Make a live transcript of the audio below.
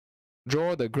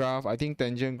draw the graph. I think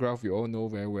tangent graph we all know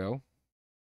very well.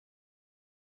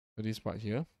 So this part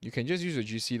here, you can just use the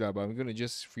GC lah, but I'm gonna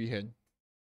just freehand.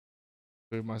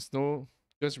 So you must know,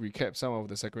 just recap some of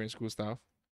the secondary school stuff,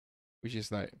 which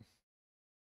is like,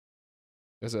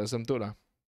 there's an asymptote lah.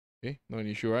 Okay, not an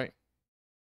issue, right?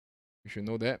 You should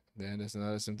know that. Then there's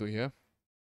another asymptote here.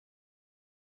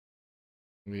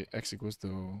 With x equals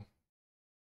to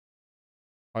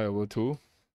pi over 2.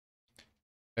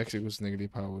 X equals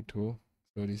negative pi over 2.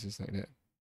 So this is like that.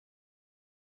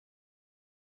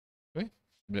 Okay?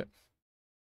 Yeah.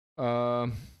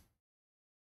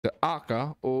 The arc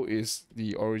O is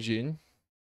the origin.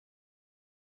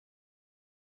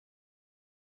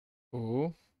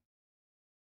 O.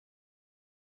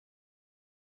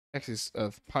 X is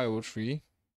pi over 3.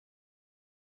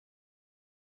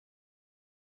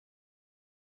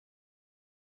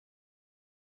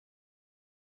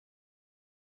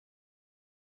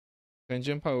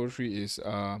 Tangent pi over 3 is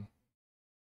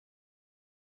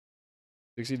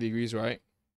 60 degrees, right?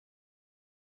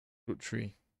 Root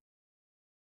 3.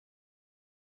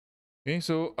 Okay,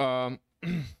 so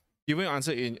given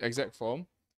answer in exact form,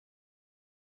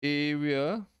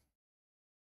 area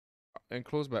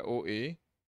enclosed by OA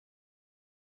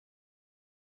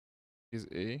is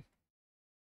A,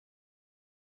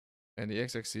 and the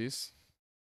x-axis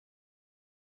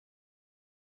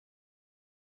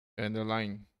and the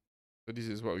line. So this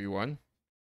is what we want.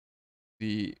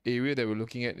 The area that we're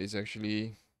looking at is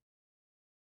actually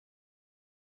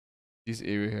this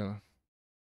area here.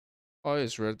 Oh,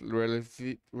 it's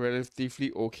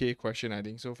relatively okay question, I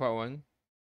think. So far one,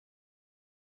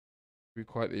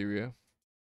 required area.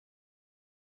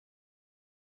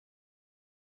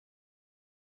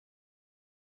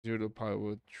 Zero to pi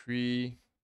over 3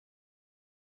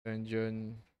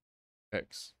 tangent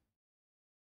x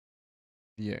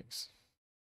dx.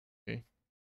 Okay.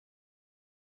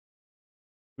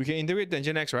 We can integrate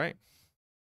tangent x, right?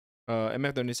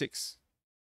 MF26.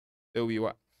 That will be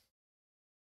what?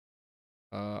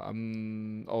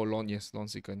 Ln, yes, ln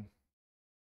secant.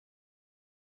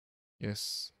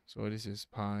 Yes. So this is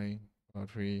pi over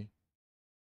 3.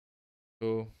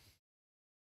 So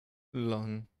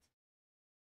ln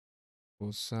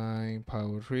cosine pi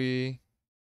over 3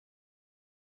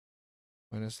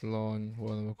 minus ln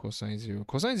 1 over cosine 0.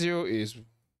 Cosine 0 is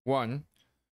 1.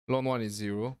 Ln 1 is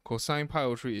 0. Cosine pi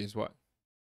over 3 is what?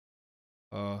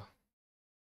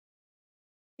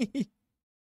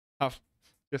 Half.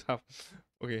 Just half.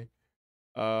 Okay.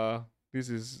 This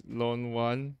is ln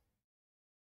 1.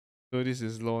 So this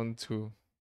is ln 2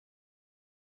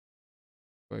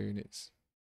 per units.